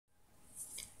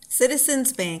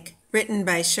Citizens Bank, written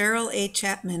by Cheryl A.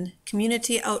 Chapman,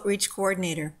 Community Outreach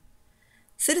Coordinator.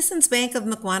 Citizens Bank of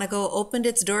Mukwonago opened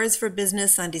its doors for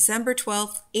business on December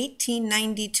 12,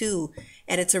 1892,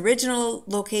 at its original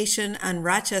location on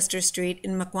Rochester Street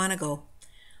in Mukwonago.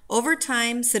 Over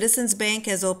time, Citizens Bank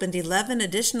has opened 11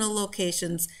 additional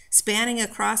locations spanning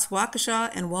across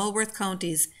Waukesha and Walworth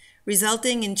counties,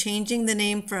 resulting in changing the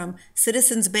name from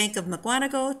Citizens Bank of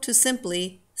Mukwonago to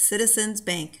simply Citizens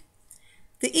Bank.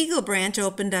 The Eagle branch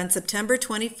opened on September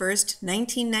 21,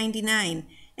 1999,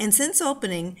 and since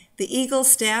opening, the Eagle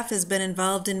staff has been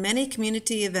involved in many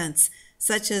community events,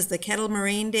 such as the Kettle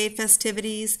Moraine Day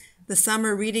festivities, the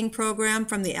summer reading program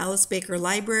from the Alice Baker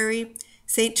Library,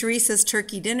 St. Teresa's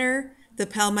Turkey Dinner, the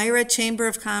Palmyra Chamber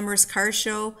of Commerce Car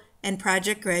Show, and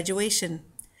Project Graduation.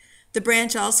 The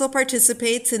branch also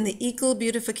participates in the Eagle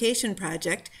Beautification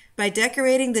Project by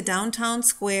decorating the downtown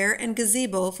square and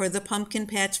gazebo for the Pumpkin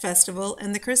Patch Festival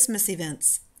and the Christmas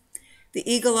events. The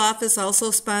Eagle office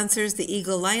also sponsors the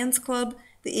Eagle Lions Club,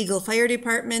 the Eagle Fire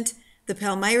Department, the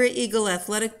Palmyra Eagle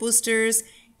Athletic Boosters,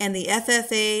 and the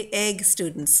FFA Ag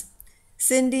students.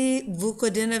 Cindy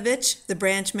Vukodinovich, the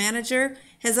branch manager,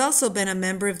 has also been a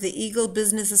member of the Eagle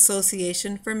Business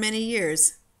Association for many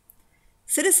years.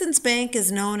 Citizens Bank is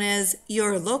known as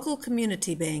your local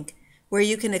community bank, where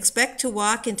you can expect to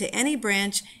walk into any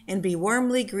branch and be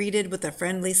warmly greeted with a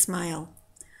friendly smile.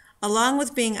 Along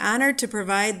with being honored to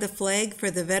provide the flag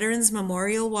for the Veterans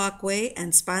Memorial Walkway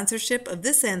and sponsorship of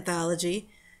this anthology,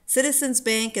 Citizens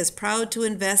Bank is proud to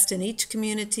invest in each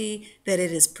community that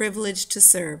it is privileged to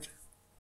serve.